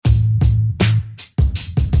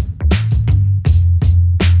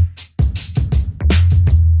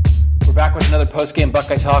Back with another post-game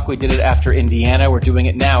Buckeye Talk. We did it after Indiana. We're doing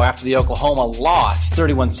it now after the Oklahoma loss.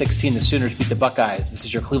 31-16, the Sooners beat the Buckeyes. This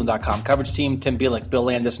is your Cleveland.com coverage team. Tim Bielik, Bill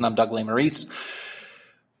Landis, and I'm Doug Lesmerises.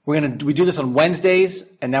 We do this on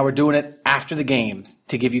Wednesdays, and now we're doing it after the games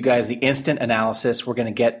to give you guys the instant analysis. We're going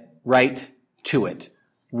to get right to it.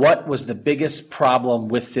 What was the biggest problem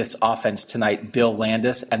with this offense tonight, Bill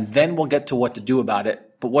Landis? And then we'll get to what to do about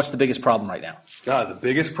it. But what's the biggest problem right now? God, the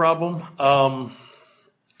biggest problem?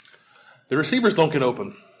 The receivers don't get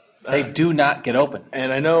open. They do not get open.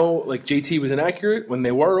 And I know, like, JT was inaccurate when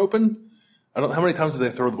they were open. I don't know how many times did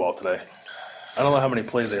they throw the ball today. I don't know how many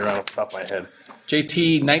plays they ran off the top of my head.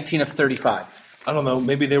 JT, 19 of 35. I don't know.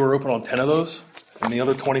 Maybe they were open on 10 of those. And the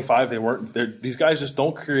other 25, they weren't. These guys just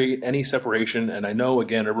don't create any separation. And I know,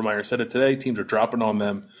 again, Urban Meyer said it today, teams are dropping on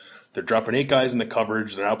them. They're dropping 8 guys in the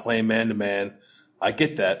coverage. They're not playing man-to-man. I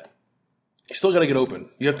get that. You still got to get open.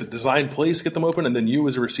 You have to design plays to get them open, and then you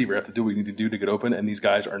as a receiver have to do what you need to do to get open, and these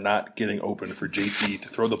guys are not getting open for JT to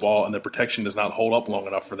throw the ball, and the protection does not hold up long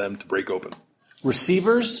enough for them to break open.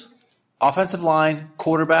 Receivers, offensive line,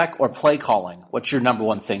 quarterback, or play calling? What's your number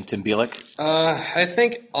one thing, Tim Bielik? I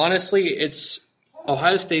think, honestly, it's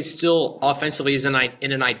Ohio State still offensively is in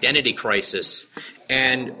an identity crisis.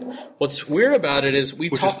 And what's weird about it is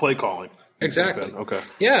Which is play calling. Exactly. Okay.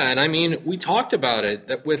 Yeah, and I mean, we talked about it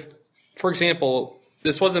that with, for example,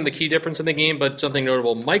 this wasn't the key difference in the game, but something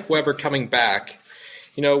notable. Mike Weber coming back,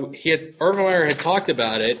 Urban Meyer had talked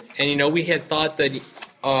about it, and we had thought that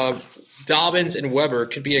Dobbins and Weber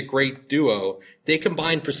could be a great duo. They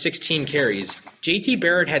combined for 16 carries. JT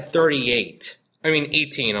Barrett had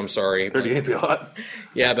 18, I'm sorry. 38 would be a lot.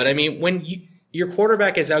 Yeah, but I mean, when your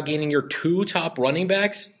quarterback is outgaining your 2 top running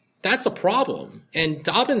backs, that's a problem. And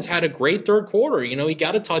Dobbins had a great third quarter. He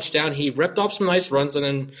got a touchdown. He ripped off some nice runs, and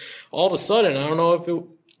then all of a sudden, I don't know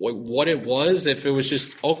what it was, if it was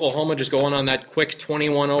just Oklahoma just going on that quick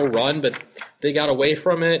 21-0 run, but they got away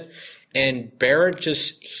from it. And Barrett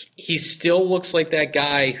he still looks like that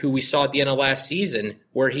guy who we saw at the end of last season,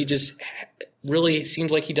 where he just really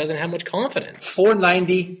seems like he doesn't have much confidence.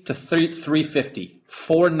 490 to 350.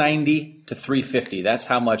 490 to 350. That's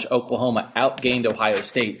how much Oklahoma outgained Ohio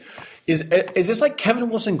State. Is this like Kevin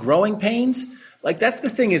Wilson growing pains? Like, that's the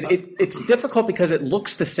thing is it's difficult because it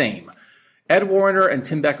looks the same. Ed Warner and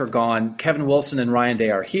Tim Beck are gone. Kevin Wilson and Ryan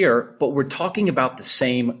Day are here, but we're talking about the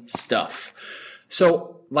same stuff.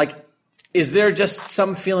 So, is there just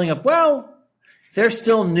some feeling of, well, they're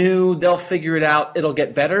still new, they'll figure it out, it'll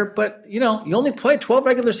get better, but, you only play 12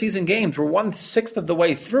 regular season games. We're 1/6 of the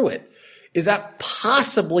way through it. Is that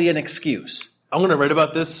possibly an excuse? I'm going to write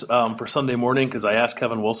about this for Sunday morning because I asked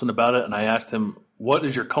Kevin Wilson about it, and I asked him, what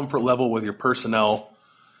is your comfort level with your personnel?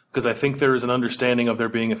 Because I think there is an understanding of there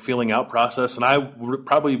being a feeling out process, and I would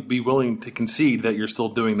probably be willing to concede that you're still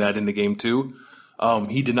doing that in the game too.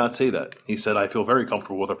 He did not say that. He said, I feel very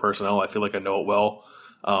comfortable with our personnel. I feel like I know it well.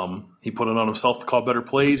 He put it on himself to call better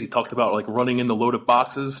plays. He talked about running in the loaded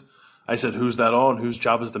boxes. I said, who's that on? Whose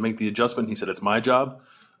job is to make the adjustment? He said, it's my job.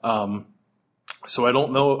 So I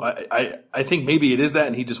don't know. I think maybe it is that,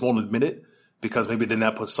 and he just won't admit it because maybe then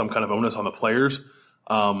that puts some kind of onus on the players.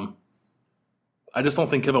 I just don't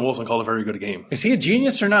think Kevin Wilson called a very good game. Is he a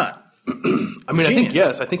genius or not? I think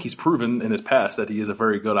yes. I think he's proven in his past that he is a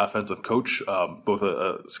very good offensive coach, both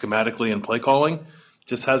schematically and play calling.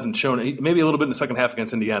 Just hasn't shown it. Maybe a little bit in the second half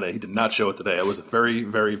against Indiana. He did not show it today. It was a very,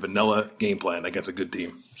 very vanilla game plan against a good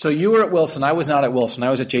team. So you were at Wilson. I was not at Wilson. I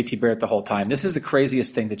was at JT Barrett the whole time. This is the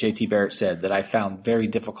craziest thing that JT Barrett said that I found very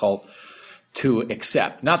difficult to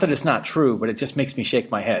accept. Not that it's not true, but it just makes me shake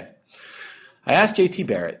my head. I asked JT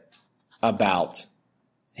Barrett about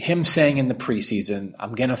him saying in the preseason,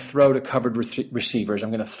 I'm going to throw to covered receivers. I'm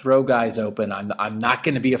going to throw guys open. I'm not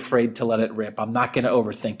going to be afraid to let it rip. I'm not going to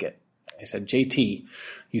overthink it. I said, JT,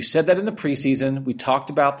 you said that in the preseason. We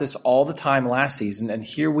talked about this all the time last season, and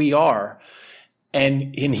here we are.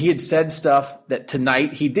 And he had said stuff that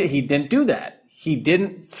tonight he didn't do that. He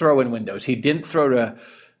didn't throw in windows. He didn't throw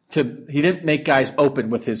he didn't make guys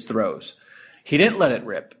open with his throws. He didn't let it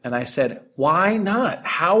rip. And I said, why not?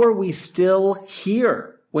 How are we still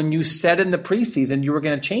here when you said in the preseason you were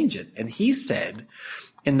going to change it? And he said,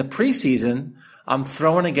 in the preseason, I'm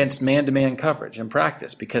throwing against man-to-man coverage in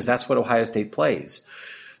practice because that's what Ohio State plays.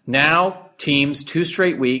 Now, teams 2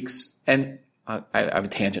 straight weeks, and I have a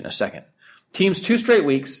tangent in a second. Teams 2 straight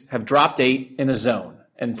weeks have dropped 8 in a zone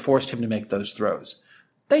and forced him to make those throws.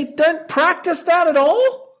 They didn't practice that at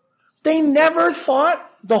all? They never thought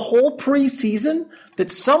the whole preseason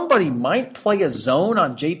that somebody might play a zone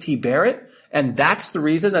on JT Barrett, and that's the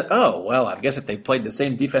reason that, I guess if they played the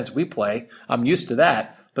same defense we play, I'm used to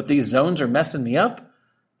that. But these zones are messing me up.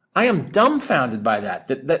 I am dumbfounded by that.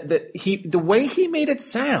 The way he made it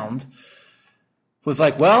sound was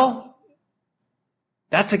like, well,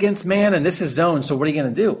 that's against man and this is zone, so what are you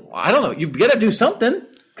going to do? I don't know. You got to do something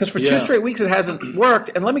because for 2 straight weeks it hasn't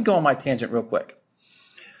worked. And let me go on my tangent real quick.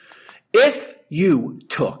 If you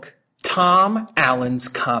took Tom Allen's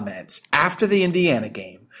comments after the Indiana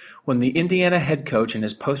game, when the Indiana head coach in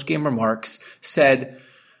his post-game remarks said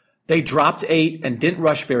they dropped 8 and didn't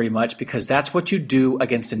rush very much because that's what you do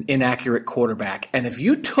against an inaccurate quarterback. And if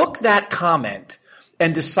you took that comment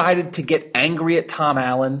and decided to get angry at Tom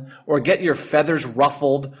Allen or get your feathers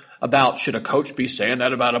ruffled about should a coach be saying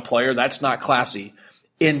that about a player, that's not classy,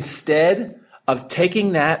 instead of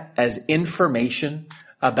taking that as information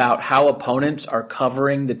about how opponents are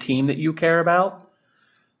covering the team that you care about,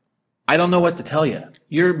 I don't know what to tell you.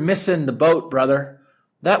 You're missing the boat, brother.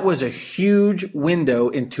 That was a huge window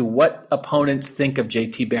into what opponents think of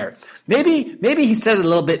JT Barrett. Maybe he said it a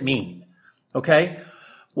little bit mean, okay?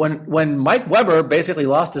 When Mike Weber basically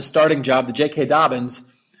lost his starting job to J.K. Dobbins,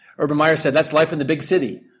 Urban Meyer said, that's life in the big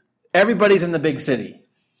city. Everybody's in the big city.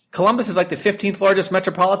 Columbus is like the 15th largest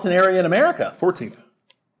metropolitan area in America. 14th.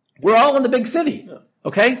 We're all in the big city,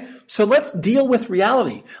 okay? So let's deal with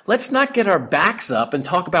reality. Let's not get our backs up and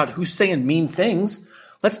talk about who's saying mean things.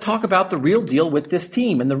 Let's talk about the real deal with this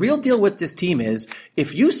team. And the real deal with this team is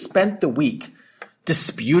if you spent the week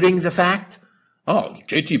disputing the fact, oh,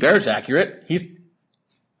 JT Barrett's accurate,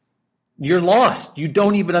 you're lost. You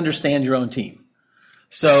don't even understand your own team.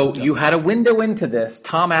 So you had a window into this.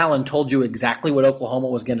 Tom Allen told you exactly what Oklahoma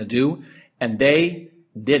was going to do, and they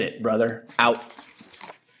did it, brother. Out.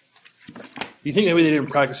 You think maybe they didn't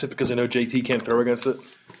practice it because they know JT can't throw against it?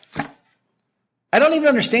 I don't even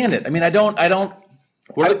understand it. I mean, I don't.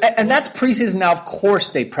 And that's preseason now. Of course,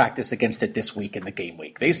 they practice against it this week in the game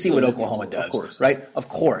week. They see what Oklahoma does, of course. Right? Of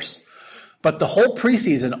course. But the whole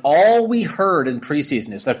preseason, all we heard in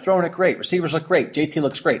preseason is they're throwing it great. Receivers look great. JT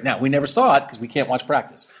looks great. Now, we never saw it because we can't watch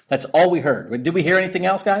practice. That's all we heard. Did we hear anything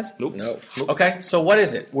else, guys? Nope. No. Okay, so what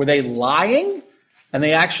is it? Were they lying and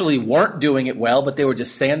they actually weren't doing it well, but they were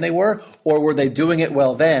just saying they were? Or were they doing it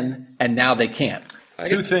well then and now they can't?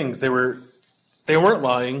 Two things. They weren't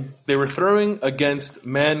lying. They were throwing against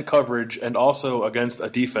man coverage and also against a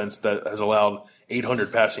defense that has allowed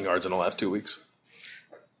 800 passing yards in the last 2 weeks.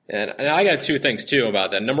 And I got two things, too,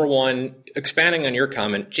 about that. Number one, expanding on your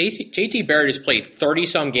comment, JT Barrett has played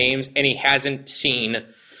 30-some games, and he hasn't seen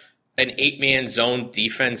an 8-man zone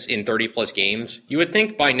defense in 30-plus games. You would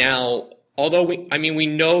think by now, although we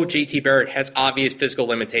know JT Barrett has obvious physical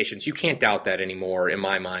limitations. You can't doubt that anymore, in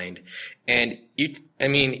my mind. And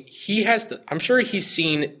I'm sure he's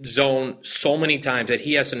seen zone so many times that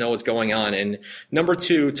he has to know what's going on. And number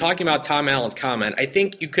two, talking about Tom Allen's comment, I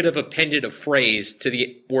think you could have appended a phrase to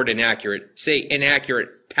the word inaccurate, say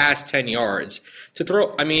inaccurate past 10 yards to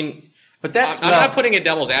throw. I mean, but that I'm not putting a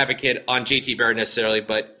devil's advocate on JT Barrett necessarily,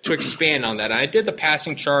 but to expand on that, I did the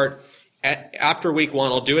passing chart after week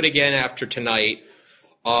 1. I'll do it again after tonight.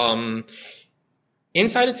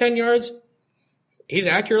 Inside of 10 yards, he's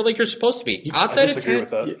accurate like you're supposed to be. Outside of 10, with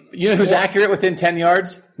that. You know who's accurate within 10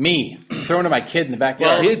 yards? Me. Throwing to my kid in the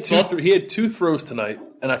backyard. Well, he had two throws tonight,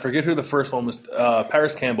 and I forget who the first one was.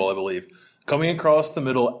 Paris Campbell, I believe, coming across the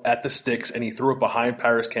middle at the sticks, and he threw it behind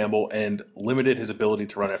Paris Campbell and limited his ability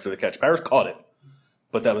to run after the catch. Paris caught it,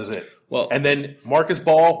 but that was it. Well, and then Marcus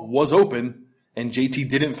Ball was open, and JT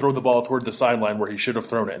didn't throw the ball toward the sideline where he should have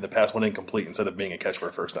thrown it, and the pass went incomplete instead of being a catch for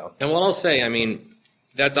a first down. And what I'll say,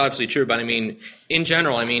 that's obviously true, but in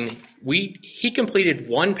general, he completed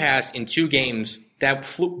one pass in 2 games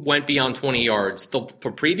that went beyond 20 yards. The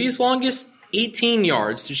previous longest, 18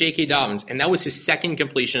 yards to J.K. Dobbins, and that was his second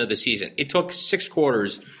completion of the season. It took 6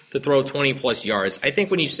 quarters to throw 20-plus yards. I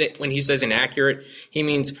think when he says inaccurate, he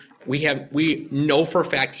means we know for a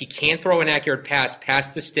fact he can't throw an accurate pass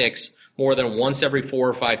past the sticks more than once every 4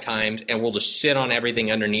 or 5 times, and we'll just sit on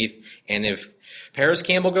everything underneath. And if Paris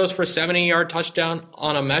Campbell goes for a 70-yard touchdown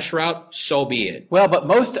on a mesh route, so be it. Well, but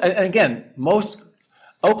most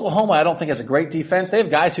Oklahoma, I don't think, has a great defense. They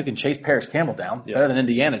have guys who can chase Paris Campbell down better than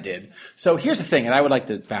Indiana did. So here's the thing, and I would like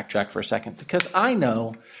to backtrack for a second because I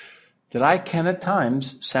know that I can at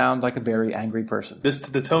times sound like a very angry person.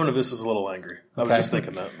 The tone of this is a little angry. I was just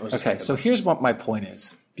thinking that. So here's what my point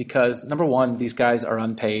is. Because, number one, these guys are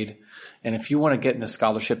unpaid. And if you want to get in a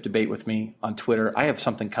scholarship debate with me on Twitter, I have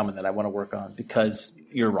something coming that I want to work on because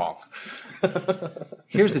you're wrong.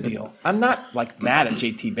 Here's the deal. I'm not, mad at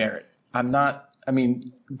JT Barrett.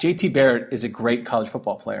 JT Barrett is a great college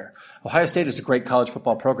football player. Ohio State is a great college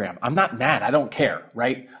football program. I'm not mad. I don't care,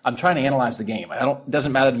 right? I'm trying to analyze the game. It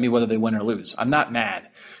doesn't matter to me whether they win or lose. I'm not mad.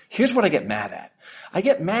 Here's what I get mad at. I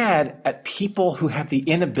get mad at people who have the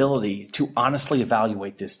inability to honestly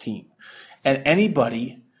evaluate this team. And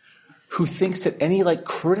anybody who thinks that any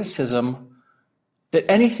criticism, that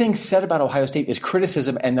anything said about Ohio State is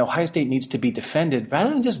criticism and Ohio State needs to be defended rather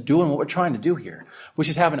than just doing what we're trying to do here, which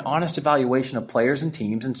is have an honest evaluation of players and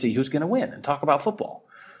teams and see who's going to win and talk about football.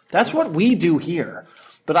 That's what we do here.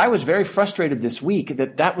 But I was very frustrated this week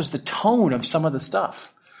that was the tone of some of the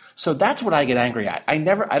stuff. So that's what I get angry at. I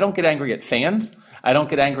don't get angry at fans. I don't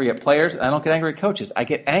get angry at players. I don't get angry at coaches. I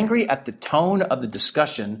get angry at the tone of the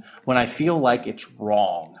discussion when I feel like it's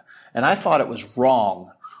wrong. And I thought it was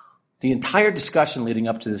wrong. The entire discussion leading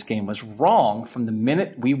up to this game was wrong from the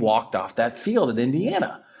minute we walked off that field at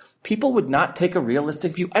Indiana. People would not take a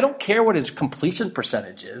realistic view. I don't care what his completion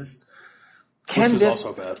percentage is. Can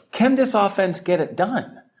this offense get it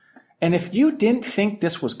done? And if you didn't think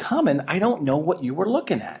this was coming, I don't know what you were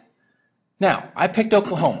looking at. Now, I picked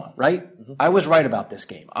Oklahoma, right? I was right about this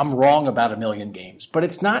game. I'm wrong about a million games. But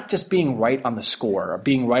it's not just being right on the score or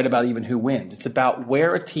being right about even who wins. It's about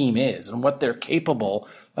where a team is and what they're capable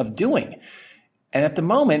of doing. And at the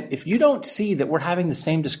moment, if you don't see that we're having the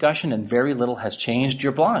same discussion and very little has changed,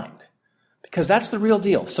 you're blind. Because that's the real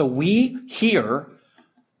deal. So we here,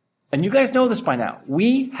 and you guys know this by now,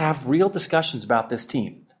 we have real discussions about this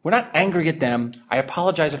team. We're not angry at them. I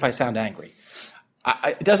apologize if I sound angry.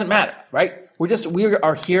 It doesn't matter, right? We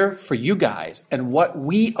are here for you guys, and what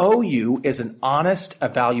we owe you is an honest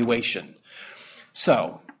evaluation.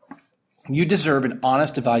 So you deserve an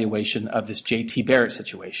honest evaluation of this JT Barrett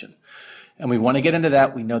situation. And we want to get into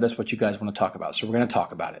that. We know that's what you guys want to talk about, so we're going to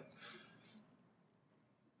talk about it.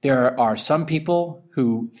 There are some people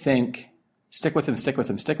who think, stick with him, stick with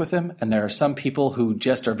him, stick with him. And there are some people who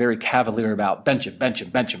just are very cavalier about bench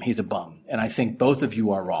him, he's a bum. And I think both of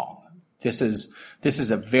you are wrong. This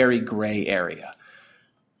is a very gray area.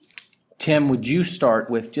 Tim, would you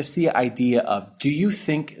start with just the idea of, do you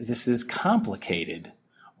think this is complicated?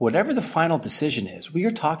 Whatever the final decision is, we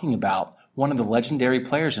are talking about one of the legendary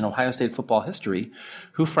players in Ohio State football history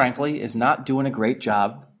who, frankly, is not doing a great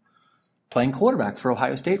job playing quarterback for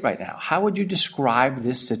Ohio State right now. How would you describe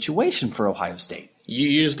this situation for Ohio State? You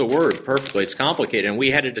used the word perfectly. It's complicated. And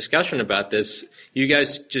we had a discussion about this. You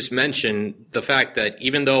guys just mentioned the fact that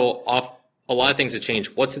even though a lot of things have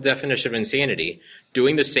changed, what's the definition of insanity?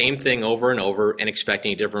 Doing the same thing over and over and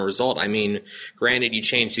expecting a different result. I mean, granted, you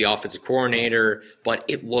change the offensive coordinator, but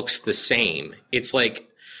it looks the same. It's like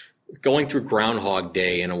going through Groundhog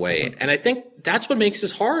Day in a way. And I think that's what makes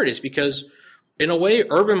this hard, is because in a way,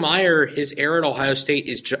 Urban Meyer, his era at Ohio State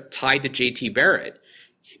is tied to JT Barrett.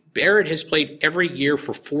 Barrett has played every year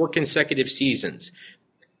for 4 consecutive seasons.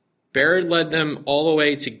 Barrett led them all the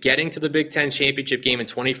way to getting to the Big Ten championship game in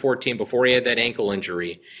 2014 before he had that ankle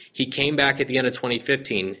injury. He came back at the end of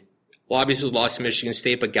 2015. Obviously lost to Michigan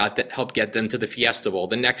State, but helped get them to the Fiesta Bowl.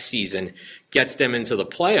 The next season gets them into the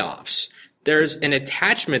playoffs. There's an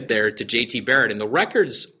attachment there to JT Barrett, and the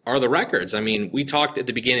records are the records. I mean, we talked at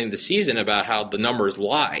the beginning of the season about how the numbers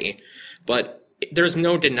lie, but there's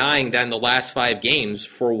no denying that in the last 5 games,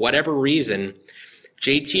 for whatever reason,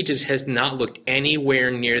 JT just has not looked anywhere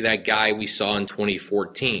near that guy we saw in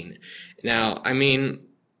 2014. Now, I mean,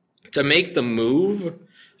 to make the move,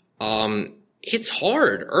 it's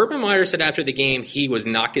hard. Urban Meyer said after the game he was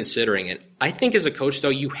not considering it. I think as a coach, though,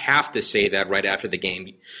 you have to say that right after the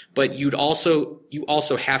game. But you also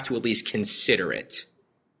have to at least consider it.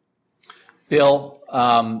 Bill,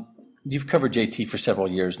 you've covered JT for several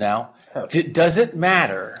years now. Does it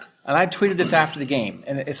matter? And I tweeted this after the game,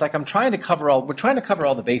 and it's like we're trying to cover all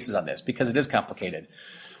the bases on this because it is complicated.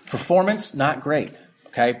 Performance, not great,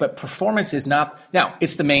 okay? But performance is not – now,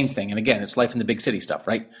 it's the main thing. And again, it's life in the big city stuff,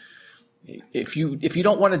 right? If you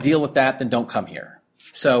don't want to deal with that, then don't come here.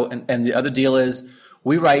 So, and the other deal is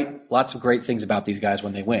we write lots of great things about these guys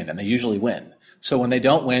when they win, and they usually win. So when they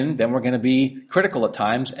don't win, then we're going to be critical at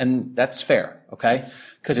times, and that's fair, okay?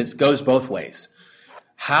 Because it goes both ways.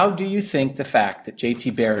 How do you think the fact that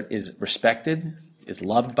JT Barrett is respected, is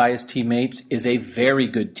loved by his teammates, is a very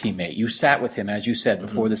good teammate? You sat with him, as you said,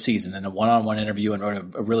 before the season in a one-on-one interview and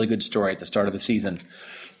wrote a really good story at the start of the season.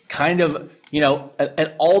 Kind of,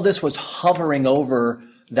 and all this was hovering over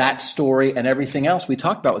that story and everything else we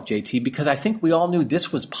talked about with JT because I think we all knew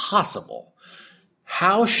this was possible.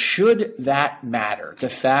 How should that matter? The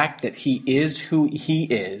fact that he is who he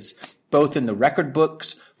is, both in the record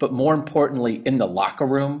books, but more importantly, in the locker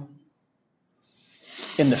room,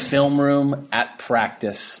 in the film room, at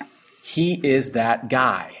practice. He is that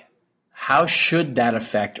guy. How should that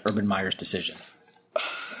affect Urban Meyer's decision?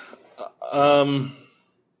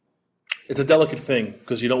 It's a delicate thing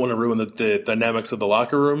because you don't want to ruin the dynamics of the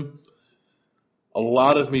locker room. a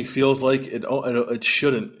lot of me feels like it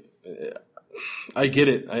shouldn't. I get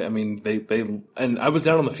it. I mean, they and I was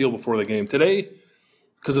down on the field before the game today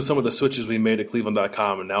because of some of the switches we made at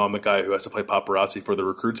Cleveland.com, and now I'm the guy who has to play paparazzi for the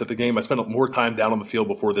recruits at the game. I spent more time down on the field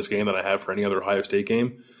before this game than I have for any other Ohio State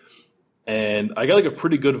game. And I got like a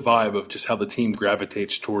pretty good vibe of just how the team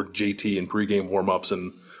gravitates toward JT in pregame warmups,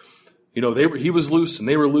 and he was loose and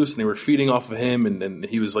they were loose and they were feeding off of him, and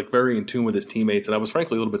he was like very in tune with his teammates, and I was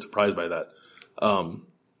frankly a little bit surprised by that.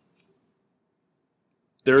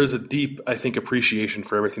 There is a deep, I think, appreciation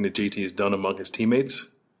for everything that JT has done among his teammates.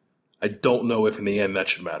 I don't know if in the end that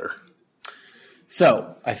should matter.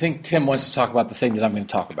 So I think Tim wants to talk about the thing that I'm going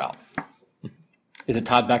to talk about. Is it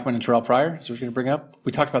Todd Beckman and Terrell Pryor? Is what we're going to bring up?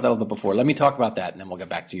 We talked about that a little bit before. Let me talk about that, and then we'll get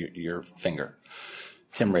back to your finger.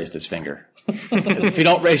 Tim raised his finger. Because if you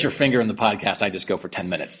don't raise your finger in the podcast, I just go for 10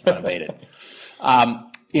 minutes unabated.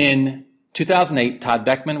 In 2008, Todd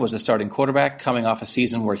Beckman was the starting quarterback coming off a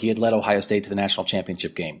season where he had led Ohio State to the national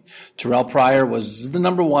championship game. Terrell Pryor was the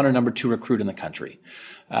number 1 or number 2 recruit in the country.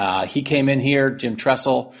 He came in here. Jim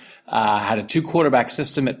Tressel had a 2-quarterback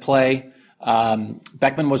system at play.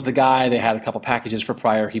 Beckman was the guy. They had a couple packages for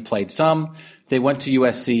Pryor. He played some. They went to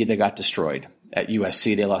USC. They got destroyed. At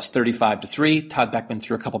USC, they lost 35-3. Todd Beckman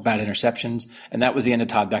threw a couple bad interceptions, and that was the end of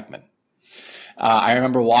Todd Beckman. I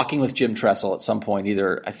remember walking with Jim Tressel at some point,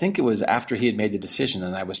 I think it was after he had made the decision,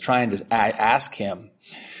 and I was trying to ask him,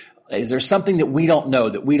 is there something that we don't know,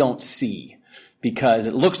 that we don't see? Because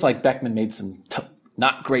it looks like Beckman made some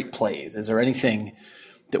not great plays. Is there anything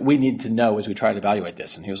that we need to know as we try to evaluate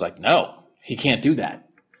this? And he was like, no, he can't do that.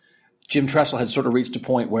 Jim Tressel had sort of reached a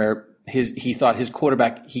point where he thought his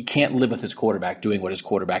quarterback, he can't live with his quarterback doing what his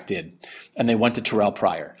quarterback did. And they went to Terrell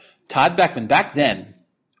Pryor. Todd Beckman, back then,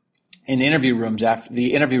 in the interview room after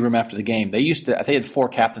the game, they had 4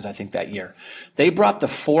 captains, I think, that year. They brought the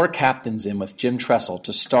 4 captains in with Jim Tressel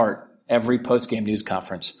to start every post-game news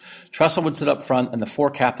conference. Tressel would sit up front, and the 4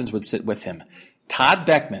 captains would sit with him. Todd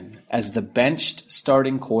Beckman, as the benched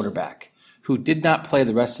starting quarterback, who did not play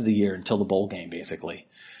the rest of the year until the bowl game, basically,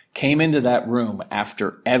 came into that room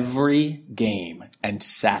after every game and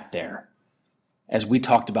sat there as we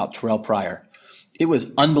talked about Terrell Pryor. It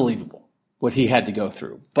was unbelievable what he had to go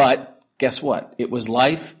through. But guess what? It was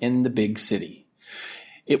life in the big city.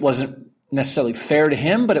 It wasn't necessarily fair to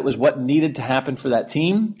him, but it was what needed to happen for that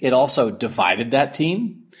team. It also divided that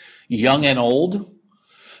team, young and old.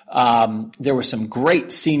 There were some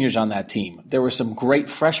great seniors on that team. There were some great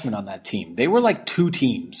freshmen on that team. They were like 2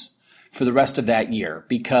 teams for the rest of that year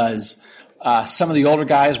because some of the older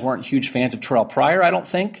guys weren't huge fans of Terrell Pryor, I don't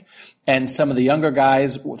think, and some of the younger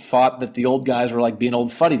guys thought that the old guys were like being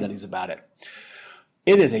old fuddy-duddies about it.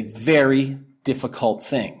 It is a very difficult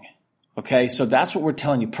thing, okay? So that's what we're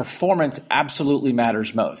telling you. Performance absolutely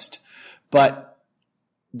matters most, but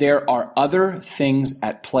there are other things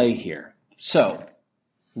at play here. So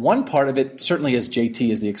one part of it certainly is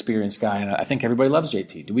JT is the experienced guy, and I think everybody loves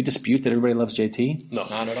JT. Do we dispute that everybody loves JT? No,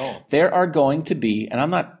 not at all. There are going to be, and I'm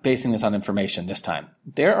not basing this on information this time,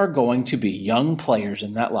 there are going to be young players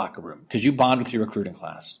in that locker room because you bond with your recruiting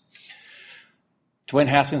class. Dwayne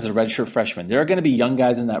Haskins is a redshirt freshman. There are going to be young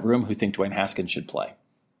guys in that room who think Dwayne Haskins should play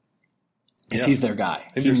because he's their guy.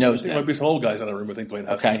 He knows that. There might be some old guys in that room who think Dwayne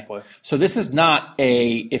Haskins should play. So this is not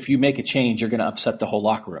if you make a change, you're going to upset the whole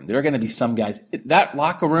locker room. There are going to be some guys. That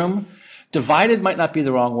locker room, divided might not be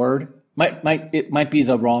the wrong word. It might be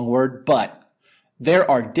the wrong word, but there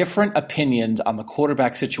are different opinions on the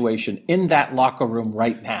quarterback situation in that locker room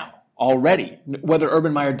right now already, whether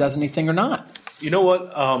Urban Meyer does anything or not. You know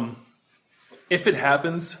what? If it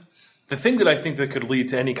happens, the thing that I think that could lead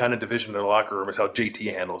to any kind of division in the locker room is how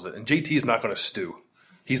JT handles it. And JT is not going to stew.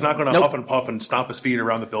 He's not going to huff and puff and stomp his feet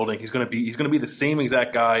around the building. He's going to be the same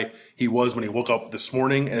exact guy he was when he woke up this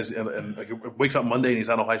morning and wakes up Monday and he's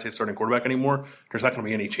not Ohio State starting quarterback anymore. There's not going to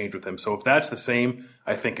be any change with him. So if that's the same,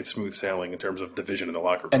 I think it's smooth sailing in terms of division in the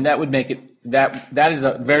locker room. And that would make it that is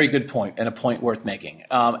a very good point and a point worth making.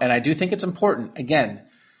 And I do think it's important. Again,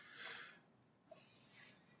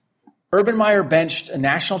 Urban Meyer benched a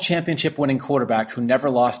national championship winning quarterback who never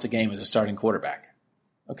lost a game as a starting quarterback.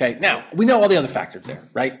 Okay, now, we know all the other factors there,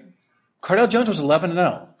 right? Cardale Jones was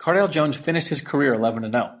 11-0. Cardale Jones finished his career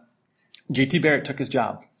 11-0. J.T. Barrett took his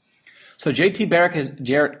job. So J.T.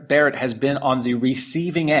 Barrett has been on the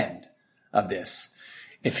receiving end of this.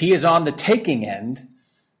 If he is on the taking end,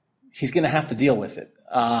 he's going to have to deal with it.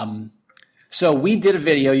 So we did a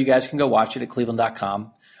video. You guys can go watch it at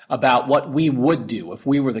cleveland.com. About what we would do if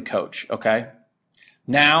we were the coach, okay?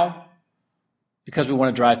 Now, because we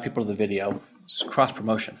want to drive people to the video, it's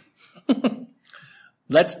cross-promotion.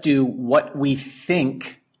 Let's do what we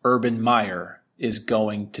think Urban Meyer is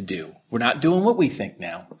going to do. We're not doing what we think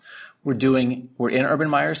now. We're in Urban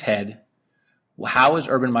Meyer's head. How is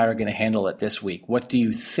Urban Meyer going to handle it this week? What do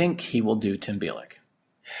you think he will do, Tim Bielik?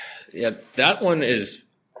 Yeah, that one is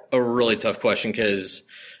a really tough question because,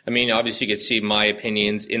 obviously you could see my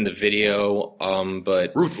opinions in the video,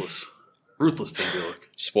 but... Ruthless Tim Bielik.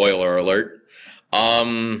 Spoiler alert.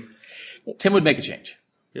 Tim would make a change.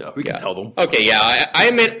 Yeah, we can tell them. Okay, yeah, I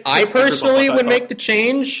admit I personally would make the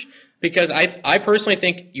change because I personally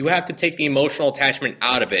think you have to take the emotional attachment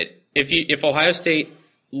out of it. If Ohio State,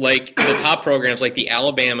 like the top programs, like the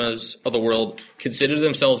Alabamas of the world, consider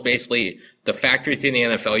themselves basically the factory to the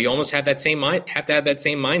NFL, you almost have to have that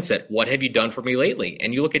same mindset. What have you done for me lately?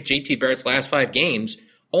 And you look at JT Barrett's last 5 games,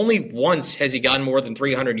 only once has he gotten more than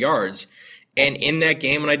 300 yards. And in that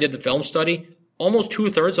game, when I did the film study, almost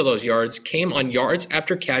 2/3 of those yards came on yards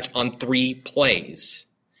after catch on 3 plays.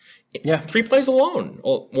 Yeah. 3 plays alone,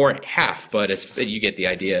 or more half, but you get the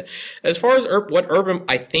idea. As far as what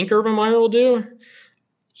I think Urban Meyer will do,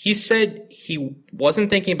 he said he wasn't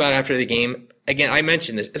thinking about it after the game. Again, I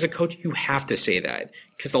mentioned this. As a coach, you have to say that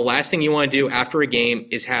because the last thing you want to do after a game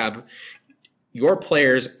is have your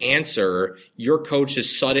players answer your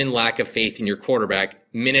coach's sudden lack of faith in your quarterback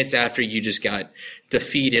minutes after you just got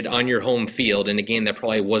defeated on your home field in a game that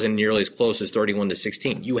probably wasn't nearly as close as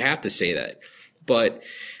 31-16. You have to say that. But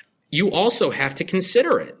you also have to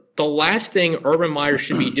consider it. The last thing Urban Meyer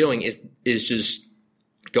should be doing is just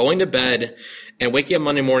going to bed and waking up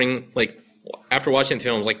Monday morning, like after watching the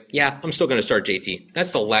film, like, yeah, I'm still going to start JT.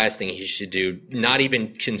 That's the last thing he should do. Not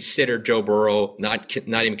even consider Joe Burrow, not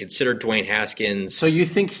even consider Dwayne Haskins. So you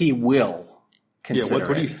think he will consider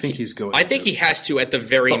what do you think he's going I think he has to at the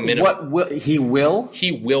very minimum. He will?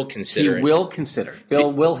 He will consider it. He will consider.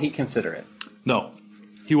 Bill, will he consider it? No,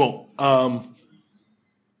 he won't.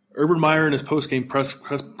 Urban Meyer in his post-game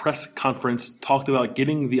press conference talked about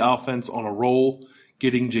getting the offense on a roll,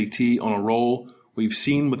 getting JT on a roll. We've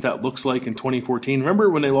seen what that looks like in 2014. Remember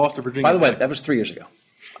when they lost to Virginia By the way, Tech? that was 3 years ago.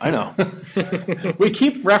 I know. We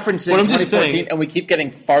keep referencing 2014, and we keep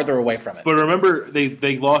getting farther away from it. But remember,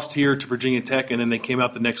 they lost here to Virginia Tech, and then they came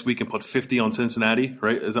out the next week and put 50 on Cincinnati,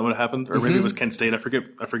 right? Is that what happened? Or maybe it was Kent State. I forget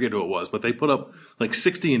who it was. But they put up like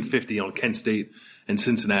 60 and 50 on Kent State and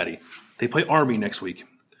Cincinnati. They play Army next week.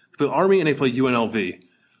 They play Army and they play UNLV.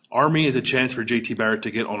 Army is a chance for JT Barrett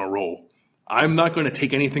to get on a roll. I'm not going to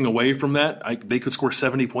take anything away from that. They could score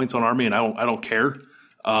 70 points on Army, and I don't care.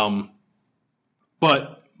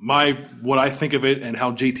 But what I think of it and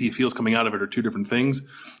how JT feels coming out of it are two different things.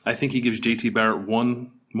 I think he gives JT Barrett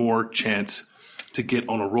one more chance to get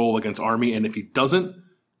on a roll against Army, and if he doesn't,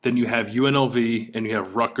 then you have UNLV and you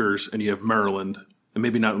have Rutgers and you have Maryland, and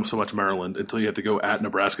maybe not so much Maryland until you have to go at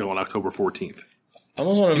Nebraska on October 14th. I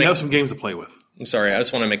almost want to have some games to play with. I'm sorry, I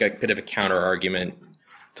just want to make a bit of a counter argument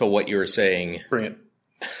to what you were saying. Bring it.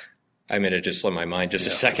 I mean, it just slipped my mind just a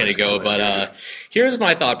second ago, but here's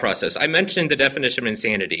my thought process. I mentioned the definition of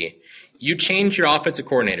insanity. You change your offensive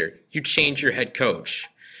coordinator. You change your head coach.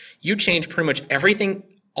 You change pretty much everything,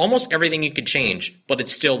 almost everything you could change, but it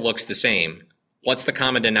still looks the same. What's the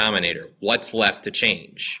common denominator? What's left to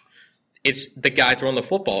change? It's the guy throwing the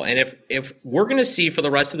football. And if we're going to see for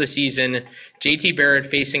the rest of the season, JT Barrett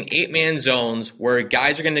facing 8-man zones where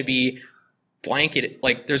guys are going to be blanket,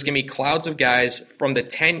 like there's going to be clouds of guys from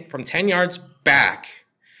 10 yards back.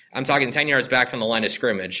 I'm talking 10 yards back from the line of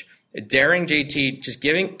scrimmage. Daring JT, just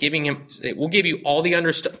giving him, we'll give you all the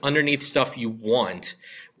underneath stuff you want.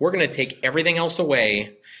 We're going to take everything else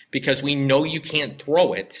away because we know you can't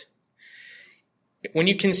throw it. When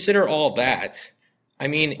you consider all that, I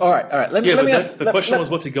mean, all right. Let me ask. The question was,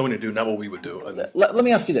 what's he going to do? Not what we would do. Let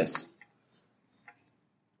me ask you this: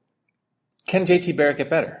 can JT Barrett get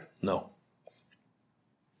better? No.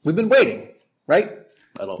 We've been waiting, right?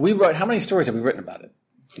 I don't. We wrote. How many stories have we written about it?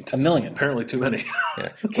 1 million. Apparently, too many. Yeah.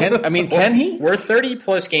 Can he? We're 30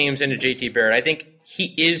 plus games into JT Barrett. I think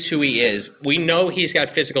he is who he is. We know he's got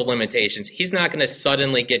physical limitations. He's not going to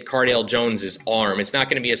suddenly get Cardale Jones's arm. It's not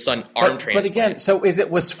going to be a sudden arm transplant. But again, so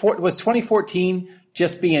was 2014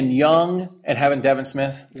 just being young and having Devin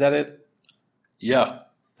Smith? Is that it? Yeah.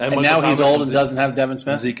 And now he's old and doesn't have Devin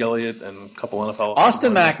Smith? Zeke Elliott and a couple NFL.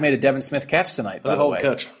 Austin Mack made a Devin Smith catch tonight, by the way.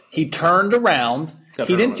 Catch. He turned around.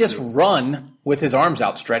 He didn't just run with his arms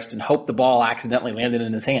outstretched and hope the ball accidentally landed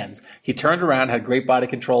in his hands. He turned around, had great body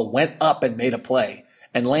control, went up and made a play,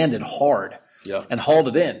 and landed hard and hauled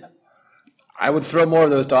it in. I would throw more of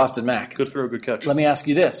those to Austin Mack. Good throw, good catch. Let me ask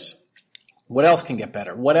you this. What else can get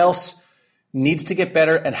better? What else needs to get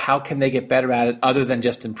better, and how can they get better at it other than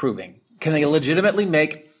just improving? Can they legitimately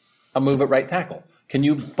make a move at right tackle? Can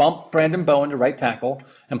you bump Brandon Bowen to right tackle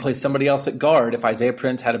and play somebody else at guard if Isaiah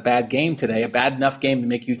Prince had a bad game today, a bad enough game to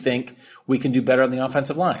make you think we can do better on the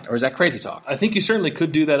offensive line? Or is that crazy talk? I think you certainly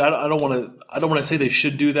could do that. I don't want to say they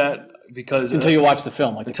should do that because until you watch the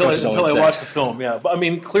film, like until I watch the film, yeah. But I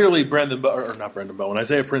mean, clearly not Brandon Bowen.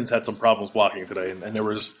 Isaiah Prince had some problems blocking today, and there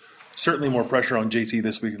was certainly more pressure on JT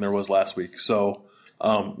this week than there was last week. So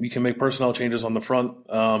you can make personnel changes on the front.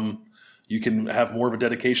 You can have more of a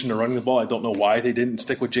dedication to running the ball. I don't know why they didn't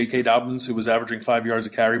stick with J.K. Dobbins, who was averaging 5 yards a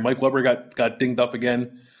carry. Mike Weber got dinged up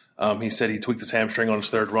again. He said he tweaked his hamstring on his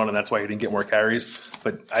third run, and that's why he didn't get more carries.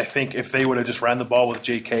 But I think if they would have just ran the ball with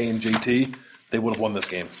J.K. and J.T., they would have won this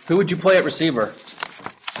game. Who would you play at receiver?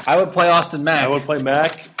 I would play Austin Mack. I would play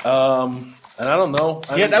Mack. And I don't know.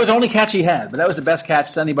 Yeah, that was the only catch he had, but that was the best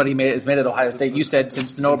catch anybody has made at Ohio State. You said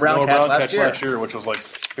since the Noah Brown catch last year, which was like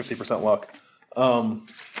 50% luck.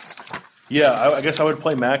 Yeah, I guess I would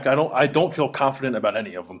play Mack. I don't feel confident about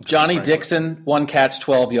any of them. Johnny Dixon, 1 catch,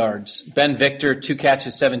 12 yards. Ben Victor, 2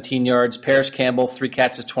 catches, 17 yards. Paris Campbell, 3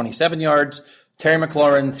 catches, 27 yards. Terry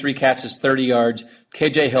McLaurin, 3 catches, 30 yards.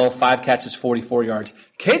 KJ Hill, 5 catches, 44 yards.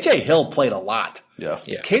 KJ Hill played a lot. Yeah.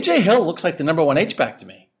 KJ Hill looks like the number 1 H-back to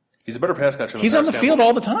me. He's a better pass catcher than He's on the field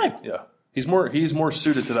all the time. Yeah. He's more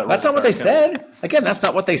suited to that role. That's not what they said. Again, that's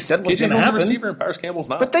not what they said was going to happen. KJ Hill's a receiver and Paris Campbell's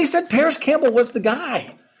not. But they said Paris Campbell was the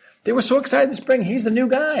guy. They were so excited in the spring. He's the new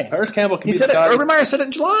guy. Paris Campbell can be the guy. Urban Meyer said it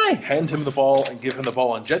in July. Hand him the ball and give him the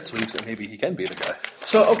ball on jet sweeps, and maybe he can be the guy.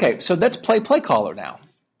 So let's play caller now.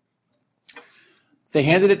 They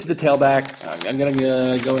handed it to the tailback. I'm going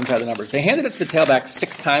to go inside the numbers. They handed it to the tailback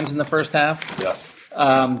 6 times in the first half. Yeah.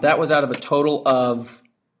 That was out of a total of...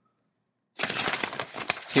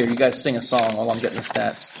 Here, you guys sing a song while I'm getting the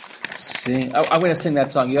stats. I'm going to sing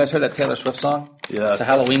that song. You guys heard that Taylor Swift song? Yeah. It's a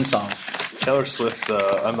Halloween song. Taylor Swift,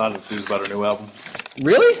 I'm not enthused about her new album.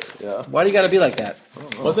 Really? Yeah. Why do you got to be like that?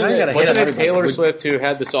 Wasn't it Taylor Swift who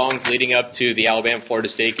had the songs leading up to the Alabama-Florida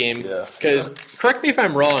State game? Yeah. Because, correct me if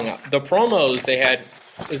I'm wrong, the promos they had,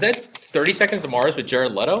 was that 30 Seconds to Mars with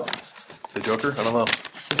Jared Leto? The Joker? I don't know.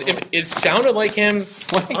 It sounded like him.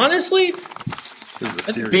 Honestly...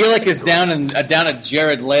 Bielik is down a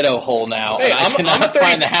Jared Leto hole now. Hey, I cannot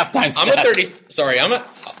find the halftime stats.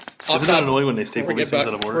 Isn't that annoying when they staple these things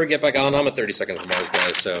out of order? Before we get back on, I'm a 30 Seconds to Mars guy,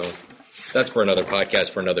 so that's for another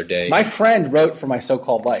podcast for another day. My friend wrote for My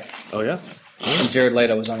So-Called Life. Oh, yeah? And Jared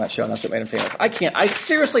Leto was on that show, and that's what made him famous. I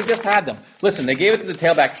seriously just had them. Listen, they gave it to the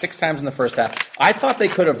tailback 6 times in the first half. I thought they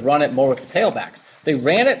could have run it more with the tailbacks. They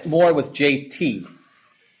ran it more with JT,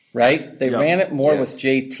 right? They ran it more with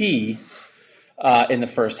JT in the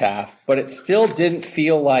first half, but it still didn't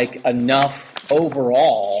feel like enough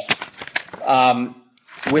overall.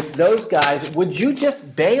 With those guys, would you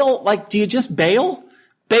just bail? Like, do you just bail?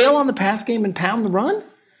 Bail on the pass game and pound the run?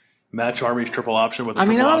 Match Army's triple option with a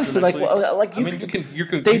triple honestly, option you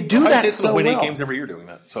can. They do that so win well. 8 games every year doing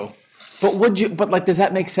that. So, but would you? But does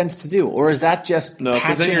that make sense to do, or is that just no?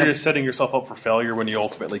 Because then you're just setting yourself up for failure when you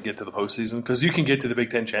ultimately get to the postseason. Because you can get to the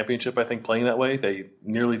Big Ten championship, I think, playing that way. They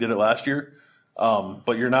nearly did it last year.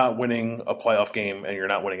 But you're not winning a playoff game, and you're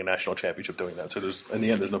not winning a national championship doing that. So in the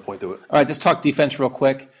end, there's no point to it. All right, let's talk defense real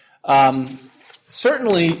quick.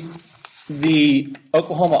 Certainly, the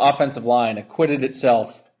Oklahoma offensive line acquitted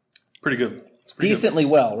itself pretty good. Decently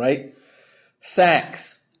well, right?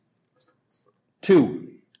 Sacks, 2.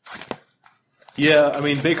 Yeah, I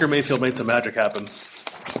mean, Baker Mayfield made some magic happen,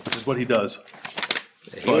 which is what he does.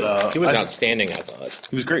 He was outstanding, I thought.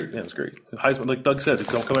 He was great. Yeah, it was great. Heisman, like Doug said, if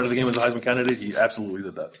you don't come out of the game as a Heisman candidate, he absolutely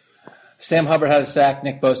did that. Sam Hubbard had a sack.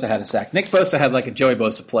 Nick Bosa had a sack. Nick Bosa had like a Joey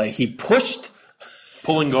Bosa play. He pushed...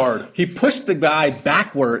 Pulling guard. He pushed the guy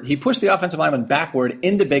backward. He pushed the offensive lineman backward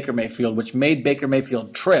into Baker Mayfield, which made Baker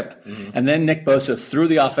Mayfield trip. Mm-hmm. And then Nick Bosa threw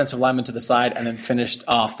the offensive lineman to the side and then finished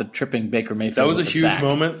off the tripping Baker Mayfield. That was a huge sack.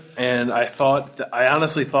 moment, and I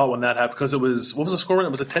honestly thought when that happened, because it was, what was the score when it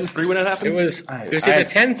was a 10-3 when it happened? It was either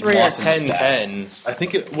 10-3 or 10-10. I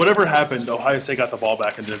think whatever happened, Ohio State got the ball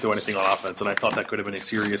back and didn't do anything on offense, and I thought that could have been a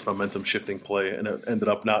serious momentum shifting play, and it ended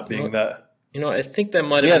up not being that. I think that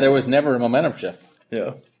might have been. There was never a momentum shift.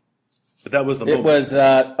 Yeah. But that was the moment. It was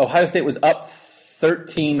Ohio State was up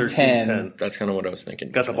 13-10. That's kind of what I was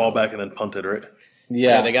thinking. Got the ball back and then punted, right?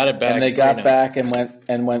 Yeah, they got it back. And they got back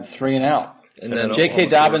and went 3 and out. And then J.K.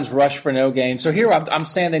 Dobbins rushed for no gain. So here I'm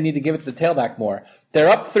saying they need to give it to the tailback more. They're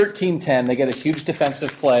up 13-10. They get a huge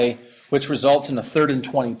defensive play, which results in a 3rd and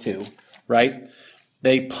 22, right?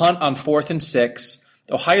 They punt on 4th and 6.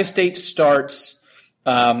 Ohio State starts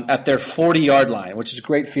at their 40-yard line, which is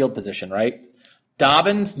great field position, right?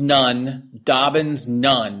 Dobbins, none.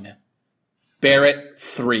 Barrett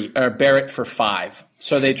for 5.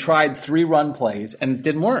 So they tried 3 run plays, and it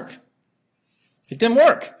didn't work. It didn't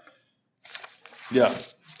work. Yeah.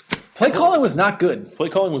 Play calling was not good. Play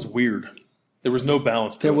calling was weird. There was no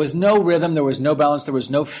balance to it. There was no rhythm. There was no balance. There was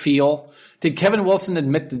no feel. Did Kevin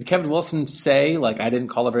Wilson say, like, I didn't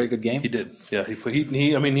call a very good game? He did. Yeah.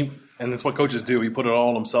 And that's what coaches do. He put it all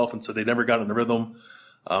on himself and said they never got in the rhythm.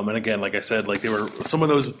 And again, like I said, like they were some of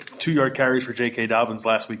those 2-yard carries for J.K. Dobbins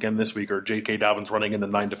last weekend, this week, or J.K. Dobbins running into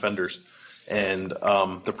 9 defenders, and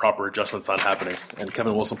the proper adjustments not happening. And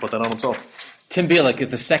Kevin Wilson put that on himself. Tim Bielik,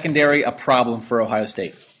 is the secondary a problem for Ohio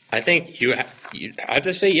State? I think you have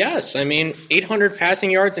to say yes. I mean, 800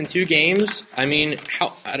 passing yards in 2 games. I mean,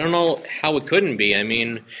 I don't know how it couldn't be. I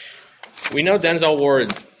mean, we know Denzel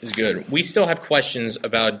Ward is good. We still have questions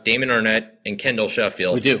about Damon Arnett and Kendall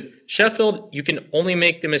Sheffield. We do. Sheffield, you can only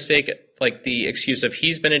make the mistake, like the excuse of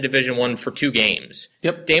he's been in Division I for 2 games.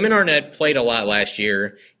 Yep. Damon Arnett played a lot last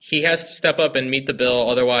year. He has to step up and meet the bill.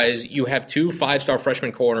 Otherwise, you have 2 5-star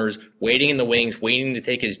freshman corners waiting in the wings, waiting to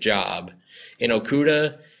take his job. In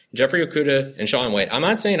Jeffrey Okudah and Sean Wade. I'm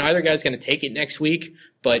not saying either guy's going to take it next week,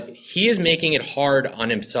 but he is making it hard on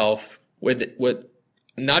himself with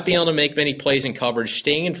not being able to make many plays in coverage,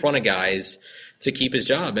 staying in front of guys to keep his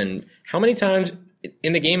job. And how many times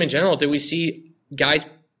in the game in general do we see guys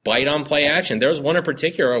bite on play action? There was one in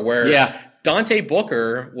particular where Dante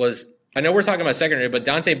Booker was – I know we're talking about secondary, but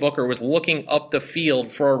Dante Booker was looking up the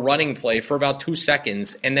field for a running play for about 2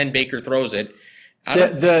 seconds, and then Baker throws it.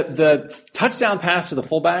 The touchdown pass to the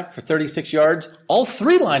fullback for 36 yards, all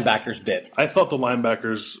 3 linebackers bit. I thought the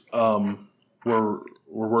linebackers were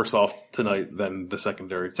worse off tonight than the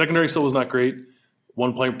secondary. Secondary still was not great.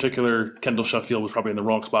 One play in particular, Kendall Sheffield was probably in the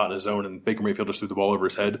wrong spot in his zone, and Baker Mayfield just threw the ball over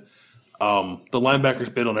his head. The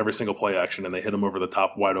linebackers bid on every single play action, and they hit him over the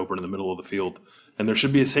top wide open in the middle of the field. And there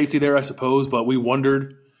should be a safety there, I suppose, but we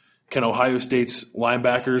wondered, can Ohio State's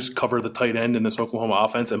linebackers cover the tight end in this Oklahoma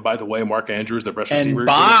offense? And by the way, Mark Andrews, their best receiver, did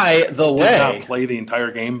not play the entire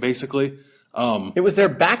game, basically. It was their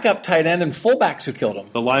backup tight end and fullbacks who killed him.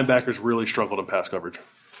 The linebackers really struggled in pass coverage.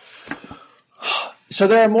 So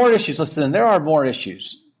there are more issues. Listen, there are more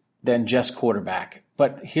issues than just quarterback.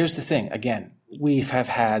 But here's the thing. Again, we have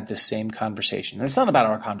had the same conversation. And it's not about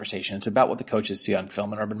our conversation. It's about what the coaches see on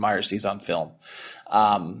film and Urban Meyer sees on film.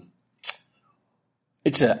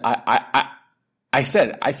 This is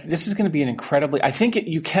going to be an incredibly – I think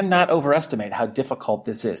you cannot overestimate how difficult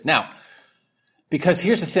this is. Now, because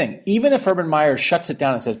here's the thing. Even if Urban Meyer shuts it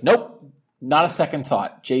down and says, nope, not a second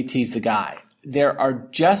thought, JT's the guy, there are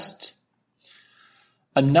just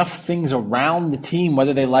enough things around the team,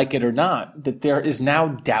 whether they like it or not, that there is now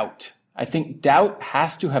doubt. I think doubt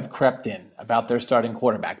has to have crept in about their starting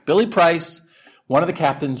quarterback. Billy Price, one of the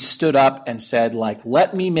captains, stood up and said,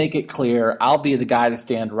 let me make it clear. I'll be the guy to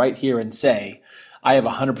stand right here and say, I have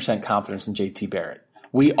 100% confidence in JT Barrett.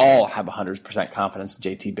 We all have 100% confidence in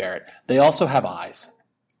JT Barrett. They also have eyes.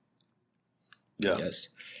 Yeah. Yes.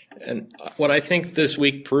 And what I think this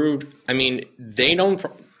week proved, I'm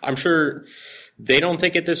sure they don't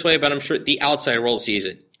think it this way, but I'm sure the outside world sees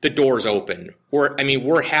it. The door's open.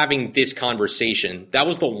 We're having this conversation. That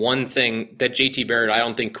was the one thing that JT Barrett I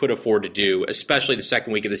don't think could afford to do, especially the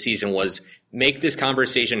second week of the season, was make this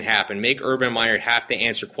conversation happen. Make Urban Meyer have to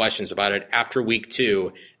answer questions about it after week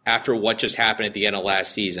 2, after what just happened at the end of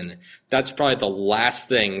last season. That's probably the last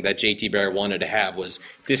thing that JT Barrett wanted to have, was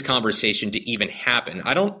this conversation to even happen.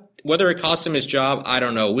 Whether it cost him his job, I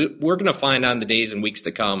don't know. We're going to find out in the days and weeks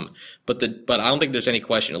to come. But I don't think there's any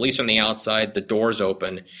question. At least on the outside, the door's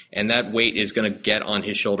open, and that weight is going to get on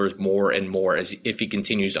his shoulders more and more if he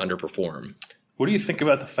continues to underperform. What do you think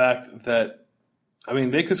about the fact that,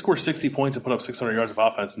 they could score 60 points and put up 600 yards of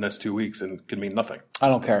offense in the next 2 weeks and could mean nothing? I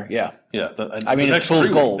don't care. Yeah. Yeah. It's fool's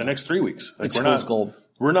gold. The next 3 weeks. It's fool's gold.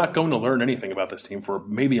 We're not going to learn anything about this team for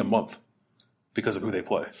maybe a month because of who they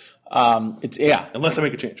play. Unless they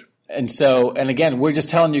make a change. And so, and again, we're just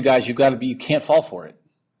telling you guys, you can't fall for it.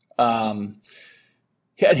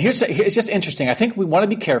 It's just interesting. I think we want to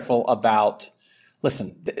be careful about,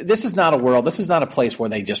 listen, this is not a place where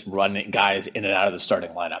they just run guys in and out of the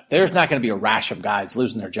starting lineup. There's not going to be a rash of guys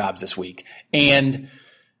losing their jobs this week. And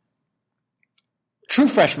true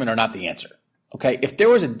freshmen are not the answer. Okay. If there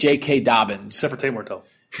was a J.K. Dobbins. Except for Tate Martell.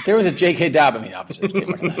 If there was a J.K. Dobbins, obviously Tate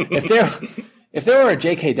Martell. If there were a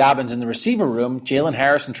J.K. Dobbins in the receiver room, Jalen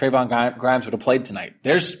Harris and Trayvon Grimes would have played tonight.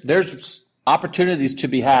 There's opportunities to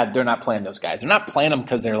be had. They're not playing those guys. They're not playing them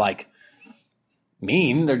because they're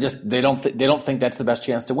mean. They don't think that's the best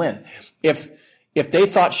chance to win. If they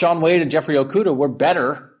thought Sean Wade and Jeffrey Okudah were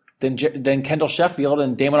better than Kendall Sheffield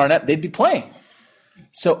and Damon Arnett, they'd be playing.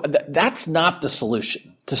 So that's not the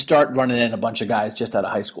solution, to start running in a bunch of guys just out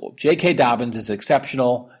of high school. J.K. Dobbins is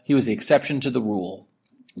exceptional. He was the exception to the rule.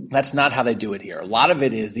 That's not how they do it here. A lot of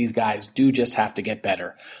it is these guys do just have to get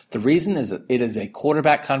better. The reason is it is a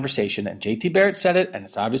quarterback conversation, and J.T. Barrett said it, and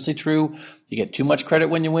it's obviously true. You get too much credit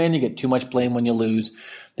when you win. You get too much blame when you lose.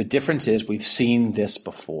 The difference is we've seen this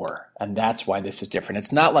before, and that's why this is different.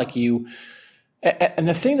 It's not like you – and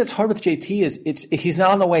the thing that's hard with J.T. is he's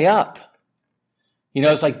not on the way up. You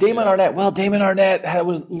know, it's like Damon Arnett. Well, Damon Arnett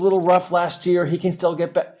was a little rough last year. He can still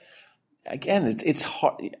get back. Again, it's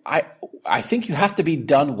hard. I think you have to be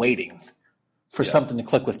done waiting for something to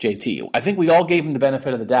click with JT. I think we all gave him the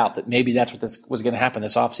benefit of the doubt that maybe that's what this was going to happen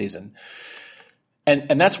this offseason.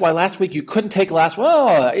 And that's why last week you couldn't take you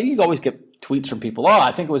always get tweets from people,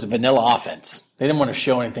 I think it was a vanilla offense. They didn't want to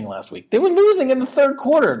show anything last week. They were losing in the third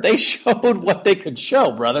quarter. They showed what they could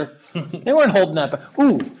show, brother. They weren't holding that back.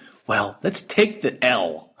 Let's take the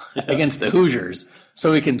L against the Hoosiers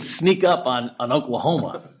so we can sneak up on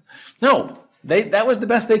Oklahoma. No, that was the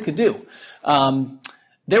best they could do.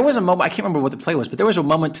 There was a moment, I can't remember what the play was, but there was a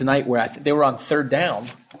moment tonight where they were on third down.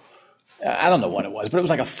 I don't know what it was, but it was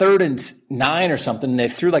like a 3rd and 9 or something, and they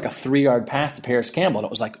threw like a 3-yard pass to Paris Campbell, and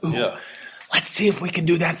it was like, let's see if we can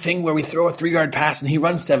do that thing where we throw a 3-yard pass and he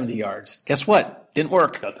runs 70 yards. Guess what? Didn't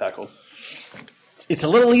work. Got tackled. It's a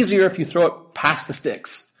little easier if you throw it past the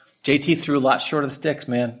sticks. JT threw a lot short of the sticks,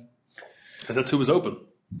 man. And that's who was open.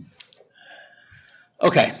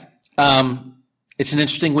 Okay. It's an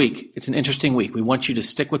interesting week. We want you to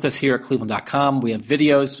stick with us here at Cleveland.com. We have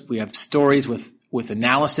videos. We have stories with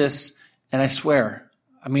analysis. And I swear,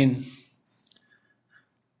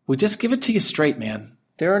 we just give it to you straight, man.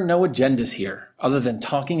 There are no agendas here other than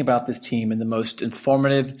talking about this team in the most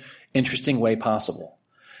informative, interesting way possible.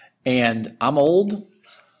 And I'm old.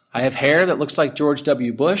 I have hair that looks like George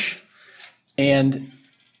W. Bush. And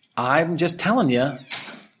I'm just telling you,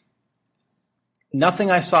 nothing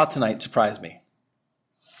I saw tonight surprised me.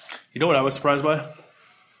 You know what I was surprised by?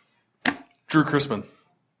 Drew Chrisman.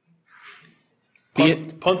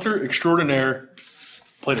 Punter extraordinaire.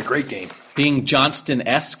 Played a great game. Being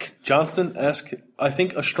Johnston-esque. I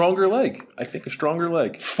think a stronger leg.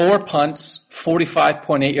 4 punts,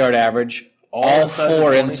 45.8 yard average, all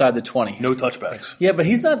 4 inside the 20. No touchbacks. Yeah, but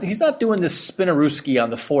he's not doing this Spinarooski on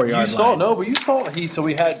the 4 yard line.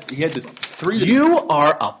 He had the 3. You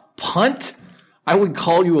are a punt. I would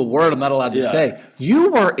call you a word I'm not allowed to say.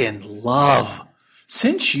 You were in love.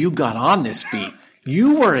 Since you got on this beat,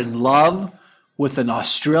 you were in love with an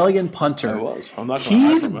Australian punter. I was. I'm not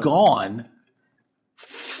He's gone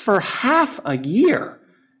for half a year.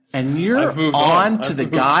 And you're on to the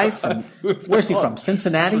guy from, where's he from?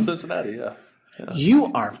 Cincinnati? From Cincinnati, yeah.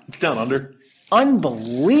 You are. It's down under.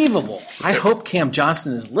 Unbelievable. I hope Cam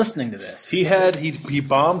Johnston is listening to this. He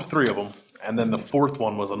bombed 3 of them. And then the 4th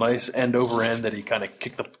one was a nice end over end that he kind of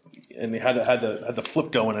kicked and he had the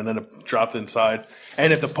flip going and then it dropped inside.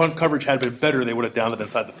 And if the punt coverage had been better, they would have downed it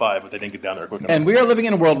inside the 5, but they didn't get down there quick enough. And we are living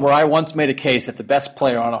in a world where I once made a case that the best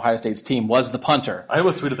player on Ohio State's team was the punter. I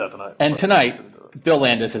almost tweeted that tonight. And tonight, Bill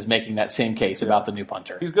Landis is making that same case about the new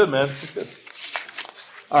punter. He's good, man. He's good.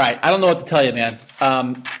 All right, I don't know what to tell you, man.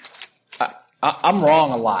 I'm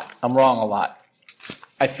wrong a lot.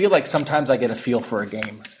 I feel like sometimes I get a feel for a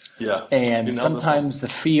game. Yeah. And sometimes the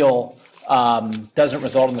feel doesn't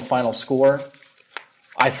result in the final score.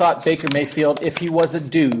 I thought Baker Mayfield, if he was a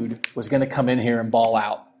dude, was going to come in here and ball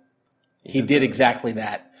out. He did exactly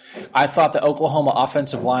that. I thought the Oklahoma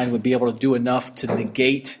offensive line would be able to do enough to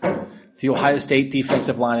negate the Ohio State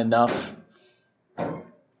defensive line enough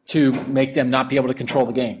to make them not be able to control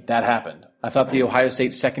the game. That happened. I thought the Ohio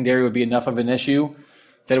State secondary would be enough of an issue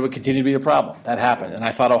that it would continue to be a problem. That happened. And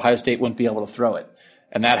I thought Ohio State wouldn't be able to throw it.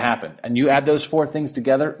 And that happened. And you add those 4 things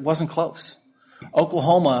together, it wasn't close.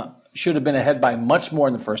 Oklahoma should have been ahead by much more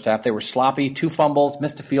in the first half. They were sloppy, 2 fumbles,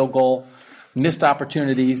 missed a field goal, missed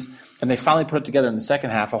opportunities, and they finally put it together in the second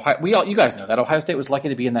half. You guys know that. Ohio State was lucky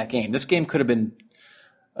to be in that game. This game could have been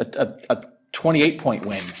a 28-point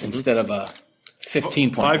win instead of a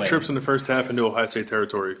 15-point win. 5 trips in the first half into Ohio State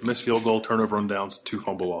territory. Missed field goal, turnover on downs, 2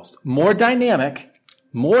 fumble lost. More dynamic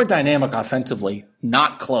offensively,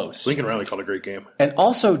 not close. Lincoln Riley called a great game. And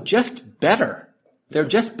also just better. They're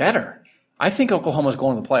just better. I think Oklahoma's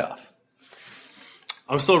going to the playoff.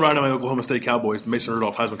 I'm still riding on my Oklahoma State Cowboys. Mason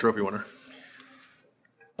Rudolph, Heisman Trophy winner.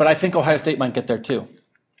 But I think Ohio State might get there too.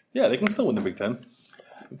 Yeah, they can still win the Big Ten.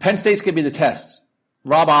 Penn State's going to be the test.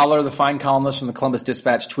 Rob Aller, the fine columnist from the Columbus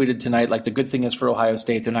Dispatch, tweeted tonight, like, the good thing is for Ohio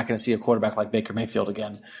State, they're not going to see a quarterback like Baker Mayfield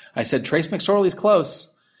again. I said, Trace McSorley's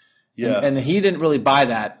close. Yeah. And he didn't really buy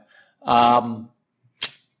that.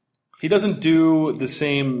 He doesn't do the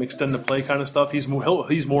same extend the play kind of stuff. He's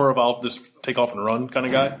more of I'll just take off and run kind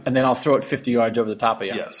of guy. And then I'll throw it 50 yards over the top of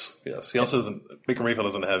you. Yes. He also doesn't. Baker Mayfield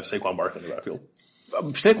doesn't have Saquon Barkley in the backfield.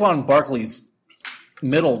 Saquon Barkley's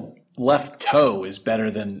middle left toe is better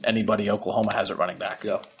than anybody Oklahoma has at running back.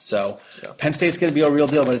 Yeah. So Penn State's going to be a real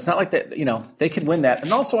deal, but it's not like that. They could win that.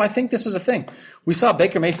 And also, I think this is a thing. We saw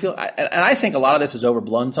Baker Mayfield, and I think a lot of this is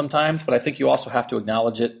overblown sometimes, but I think you also have to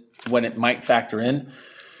acknowledge it when it might factor in.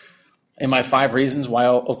 In my 5 reasons why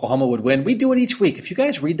Oklahoma would win, we do it each week. If you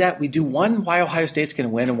guys read that, we do one why Ohio State's going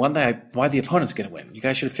to win and one why the opponent's going to win. You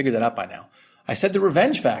guys should have figured that out by now. I said the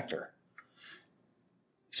revenge factor.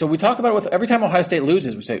 So we talk about it every time Ohio State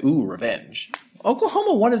loses, we say, ooh, revenge.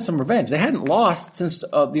 Oklahoma wanted some revenge. They hadn't lost since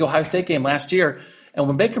the Ohio State game last year. And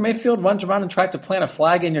when Baker Mayfield runs around and tries to plant a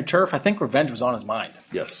flag in your turf, I think revenge was on his mind.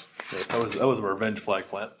 Yes. That was a revenge flag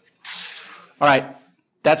plant. All right.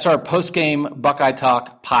 That's our post-game Buckeye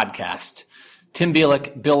Talk podcast. Tim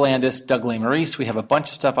Bielik, Bill Landis, Doug Maurice. We have a bunch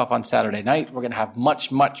of stuff up on Saturday night. We're going to have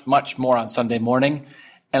much, much, much more on Sunday morning.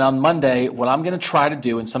 And on Monday, what I'm going to try to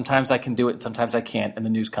do, and sometimes I can do it, sometimes I can't in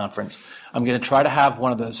the news conference, I'm going to try to have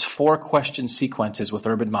one of those 4-question sequences with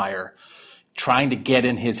Urban Meyer, trying to get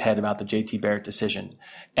in his head about the J.T. Barrett decision.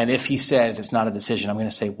 And if he says it's not a decision, I'm going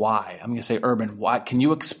to say why. I'm going to say, Urban, why? Can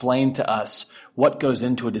you explain to us what goes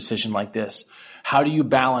into a decision like this? How do you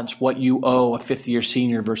balance what you owe a fifth-year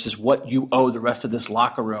senior versus what you owe the rest of this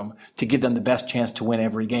locker room to give them the best chance to win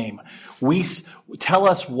every game? Tell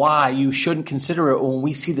us why you shouldn't consider it when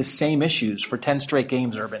we see the same issues for 10 straight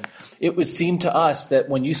games, Urban. It would seem to us that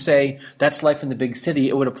when you say that's life in the big city,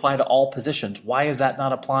 it would apply to all positions. Why is that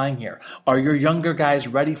not applying here? Are your younger guys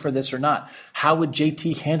ready for this or not? How would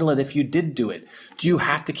JT handle it if you did do it? Do you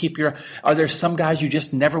have to are there some guys you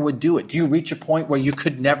just never would do it? Do you reach a point where you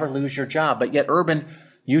could never lose your job? But yet, Urban,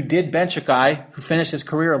 you did bench a guy who finished his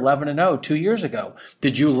career 11-0 2 years ago.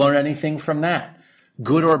 Did you learn anything from that?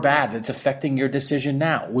 Good or bad, that's affecting your decision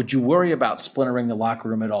now? Would you worry about splintering the locker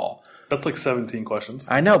room at all? That's like 17 questions.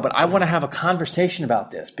 I know, but I want to have a conversation about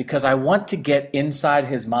this because I want to get inside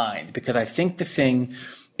his mind because I think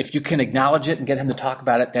if you can acknowledge it and get him to talk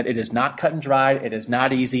about it, that it is not cut and dried, it is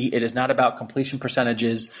not easy, it is not about completion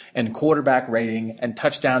percentages and quarterback rating and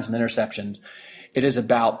touchdowns and interceptions. It is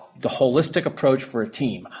about the holistic approach for a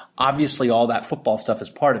team. Obviously, all that football stuff is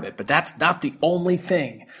part of it, but that's not the only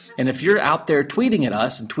thing. And if you're out there tweeting at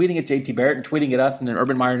us and tweeting at JT Barrett and tweeting at us and then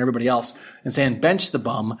Urban Meyer and everybody else and saying bench the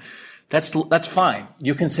bum, that's fine.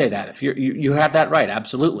 You can say that. If you have that right,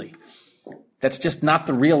 absolutely. That's just not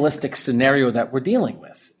the realistic scenario that we're dealing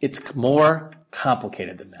with. It's more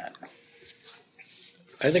complicated than that.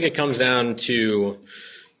 I think it comes down to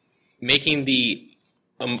making the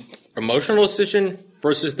emotional decision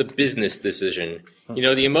versus the business decision.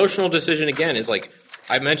 The emotional decision, again, is like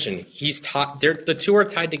I mentioned, the two are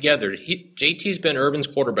tied together. JT's been Urban's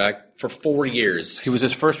quarterback for 4 years. He was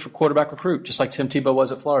his first quarterback recruit, just like Tim Tebow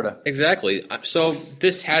was at Florida. Exactly. So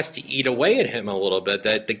this has to eat away at him a little bit,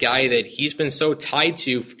 that the guy that he's been so tied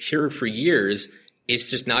to here for years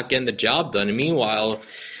is just not getting the job done. And meanwhile,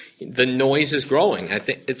 the noise is growing. I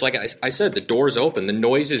think it's like I said, the door's open. The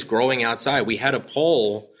noise is growing outside. We had a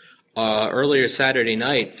poll earlier Saturday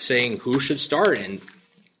night saying who should start, and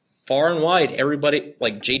far and wide, everybody,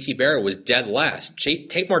 like JT Barrett, was dead last.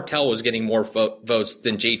 Tate Martell was getting more votes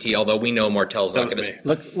than JT, although we know Martell's not going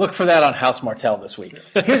to. Look for that on House Martell this week.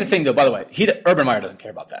 Here's the thing, though, by the way. Urban Meyer doesn't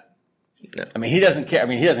care about that. No. I mean, he doesn't care.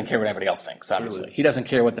 He doesn't care what anybody else thinks, obviously. Really? He doesn't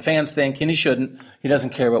care what the fans think, and he shouldn't. He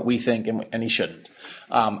doesn't care what we think, and he shouldn't.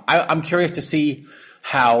 I'm curious to see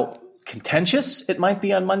how contentious it might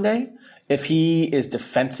be on Monday, if he is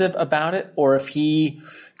defensive about it, or if he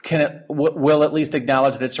will at least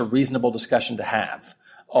acknowledge that it's a reasonable discussion to have,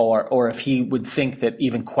 or if he would think that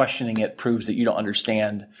even questioning it proves that you don't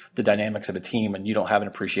understand the dynamics of a team and you don't have an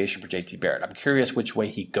appreciation for JT Barrett. I'm curious which way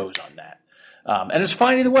he goes on that. And it's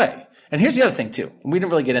fine either way. And here's the other thing, too. We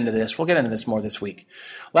didn't really get into this. We'll get into this more this week.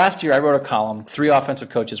 Last year, I wrote a column. 3 offensive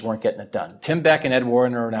coaches weren't getting it done. Tim Beck and Ed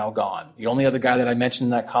Warner are now gone. The only other guy that I mentioned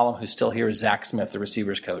in that column who's still here is Zach Smith, the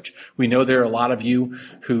receivers coach. We know there are a lot of you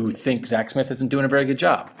who think Zach Smith isn't doing a very good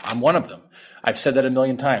job. I'm one of them. I've said that a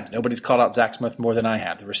million times. Nobody's called out Zach Smith more than I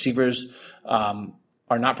have. The receivers are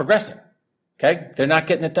not progressing. Okay? They're not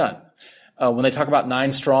getting it done. When they talk about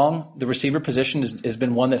 9 strong, the receiver position has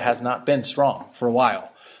been one that has not been strong for a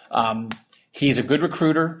while. He's a good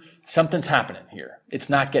recruiter. Something's happening here. It's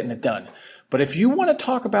not getting it done. But if you want to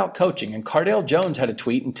talk about coaching, and Cardale Jones had a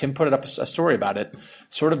tweet, and Tim put up a story about it,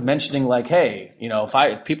 sort of mentioning like, hey,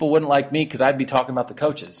 if people wouldn't like me because I'd be talking about the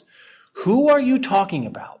coaches. Who are you talking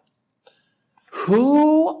about?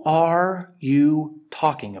 Who are you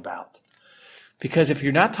talking about? Because if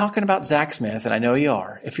you're not talking about Zach Smith, and I know you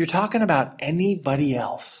are, if you're talking about anybody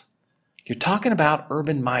else, you're talking about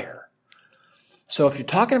Urban Meyer. So if you're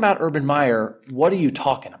talking about Urban Meyer, what are you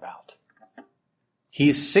talking about?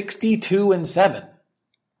 He's 62-7.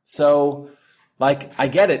 So, I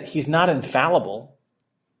get it. He's not infallible.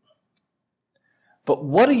 But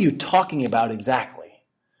what are you talking about exactly?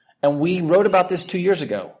 And we wrote about this 2 years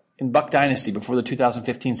ago in Buck Dynasty before the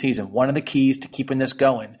 2015 season. One of the keys to keeping this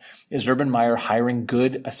going is Urban Meyer hiring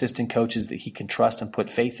good assistant coaches that he can trust and put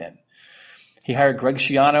faith in. He hired Greg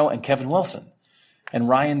Schiano and Kevin Wilson and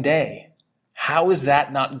Ryan Day. How is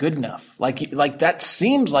that not good enough? Like that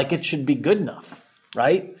seems like it should be good enough,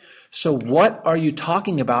 right? So what are you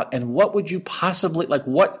talking about, and what would you possibly,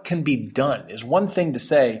 what can be done? Is one thing to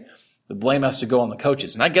say the blame has to go on the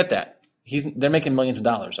coaches, and I get that. They're making millions of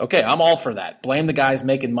dollars. Okay, I'm all for that. Blame the guys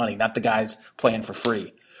making money, not the guys playing for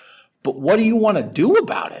free. But what do you want to do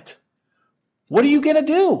about it? What are you going to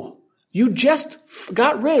do? You just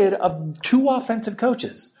got rid of 2 offensive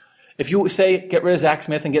coaches. If you say get rid of Zach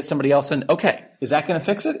Smith and get somebody else in, okay, is that going to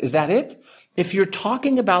fix it? Is that it? If you're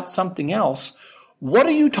talking about something else, what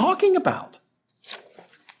are you talking about?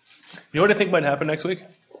 You know what I think might happen next week?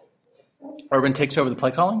 Urban takes over the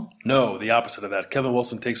play calling? No, the opposite of that. Kevin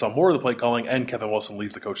Wilson takes on more of the play calling, and Kevin Wilson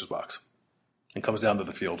leaves the coach's box and comes down to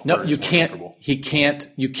the field. No, you can't.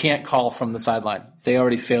 You can't call from the sideline. They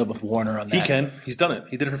already failed with Warner on that. He can. He's done it.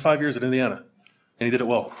 He did it for 5 years at Indiana, and he did it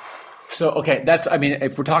well. So, okay,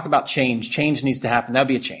 if we're talking about change needs to happen. That would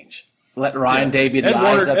be a change. Let Ryan Day be the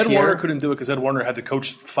eyes up here. Ed Warner couldn't do it because Ed Warner had to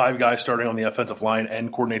coach 5 guys starting on the offensive line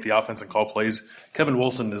and coordinate the offense and call plays. Kevin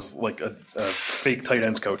Wilson is like a fake tight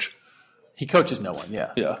ends coach. He coaches no one,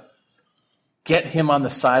 yeah. Yeah. Get him on the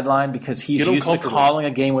sideline because he's used to calling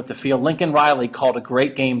a game with the field. Lincoln Riley called a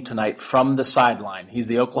great game tonight from the sideline. He's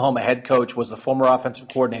the Oklahoma head coach, was the former offensive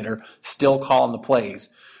coordinator, still calling the plays.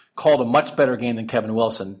 Called a much better game than Kevin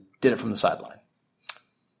Wilson. Did it from the sideline.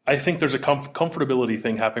 I think there's a comfortability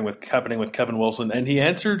thing happening with Kevin Wilson, and he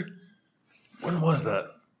answered. When was that?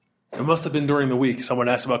 It must have been during the week. Someone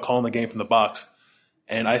asked about calling the game from the box,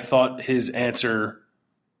 and I thought his answer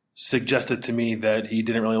suggested to me that he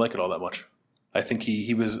didn't really like it all that much. I think he's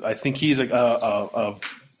a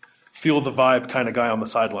feel the vibe kind of guy on the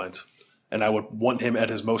sidelines, and I would want him at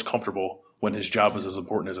his most comfortable when his job is as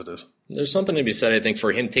important as it is. There's something to be said, I think,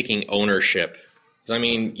 for him taking ownership. I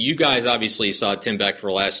mean, you guys obviously saw Tim Beck for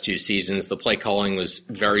the last 2 seasons. The play calling was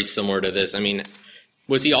very similar to this. I mean,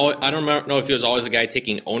 was he all? I don't know if he was always a guy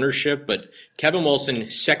taking ownership, but Kevin Wilson,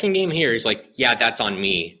 second game here, he's like, yeah, that's on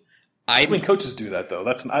me. I mean, coaches do that though.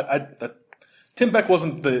 That's not. Tim Beck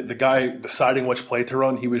wasn't the guy deciding which play to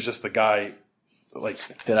run. He was just the guy.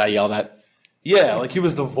 That I yelled at. Yeah, he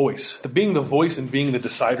was the voice. Being the voice and being the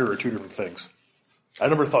decider are 2 different things. I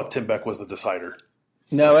never thought Tim Beck was the decider.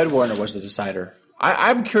 No, Ed Warner was the decider.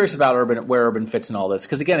 I'm curious about Urban, where Urban fits in all this.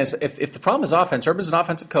 Because, again, if the problem is offense, Urban's an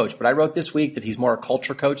offensive coach. But I wrote this week that he's more a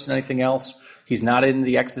culture coach than anything else. He's not in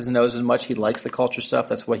the X's and O's as much. He likes the culture stuff.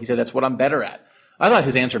 That's what he said. That's what I'm better at. I thought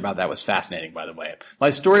his answer about that was fascinating, by the way.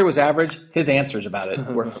 My story was average. His answers about it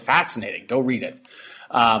were fascinating. Go read it.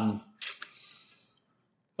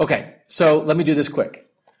 Okay, so let me do this quick.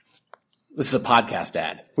 This is a podcast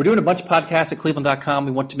ad. We're doing a bunch of podcasts at Cleveland.com.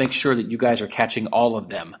 We want to make sure that you guys are catching all of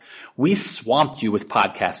them. We swamped you with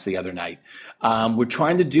podcasts the other night. We're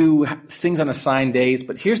trying to do things on assigned days,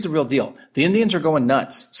 but here's the real deal. The Indians are going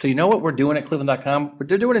nuts. So you know what we're doing at Cleveland.com?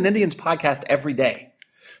 They're doing an Indians podcast every day.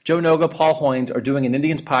 Joe Noga, Paul Hoynes are doing an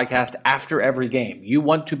Indians podcast after every game. You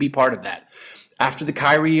want to be part of that. After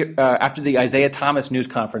the Isaiah Thomas news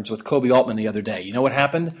conference with Kobe Altman the other day, you know what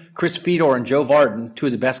happened? Chris Fedor and Joe Varden, 2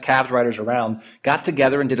 of the best Cavs writers around, got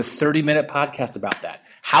together and did a 30-minute podcast about that.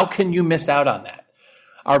 How can you miss out on that?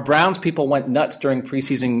 Our Browns people went nuts during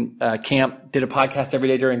preseason camp, did a podcast every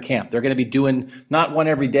day during camp. They're going to be doing not one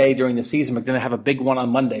every day during the season, but going to have a big one on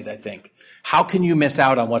Mondays, I think. How can you miss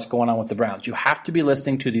out on what's going on with the Browns? You have to be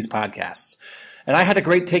listening to these podcasts. And I had a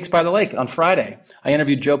great Takes by the Lake on Friday. I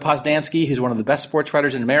interviewed Joe Posnanski, who's one of the best sports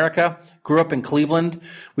writers in America, grew up in Cleveland.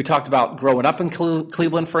 We talked about growing up in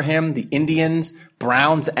Cleveland for him, the Indians,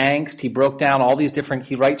 Browns angst. He broke down all these different –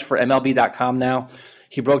 he writes for MLB.com now.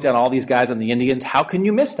 He broke down all these guys on the Indians. How can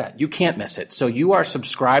you miss that? You can't miss it. So you are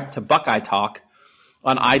subscribed to Buckeye Talk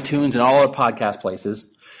on iTunes and all other podcast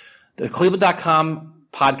places. The Cleveland.com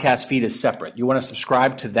podcast feed is separate. You want to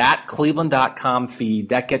subscribe to that Cleveland.com feed.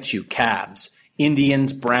 That gets you Cavs,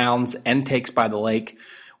 Indians, Browns, and Takes by the Lake.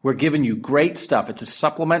 We're giving you great stuff. It's a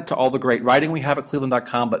supplement to all the great writing we have at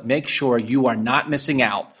Cleveland.com, but make sure you are not missing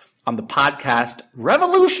out on the podcast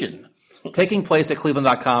revolution taking place at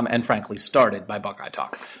Cleveland.com and, frankly, started by Buckeye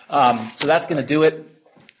Talk. So that's going to do it.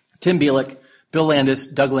 Tim Bielik, Bill Landis,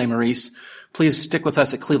 Doug Lesmerises. Please stick with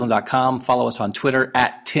us at Cleveland.com. Follow us on Twitter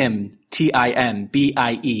at Tim, Timbielike,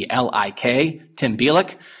 Tim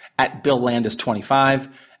Bielik, at Bill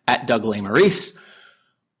Landis25, at Doug Lesmerises.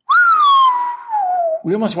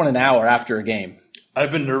 We almost went an hour after a game.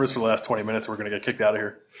 I've been nervous for the last 20 minutes. We're going to get kicked out of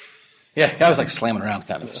here. Yeah, guy was like slamming around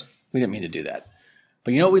kind of. We didn't mean to do that.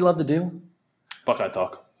 But you know what we love to do? Buckeye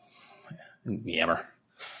Talk. Yammer.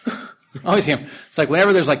 Always yammer. It's like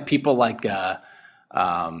whenever there's like people like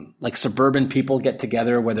suburban people get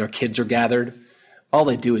together where their kids are gathered, all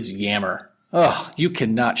they do is yammer. Oh, you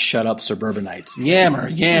cannot shut up suburbanites. Yammer,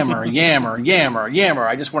 yammer, yammer, yammer, yammer.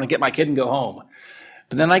 I just want to get my kid and go home.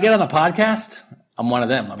 But then I get on a podcast, I'm one of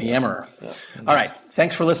them. I'm a yammerer. Yeah. All right.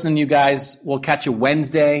 Thanks for listening, you guys. We'll catch you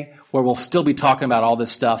Wednesday where we'll still be talking about all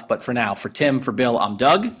this stuff. But for now, for Tim, for Bill, I'm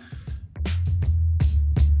Doug.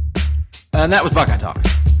 And that was Buckeye Talk.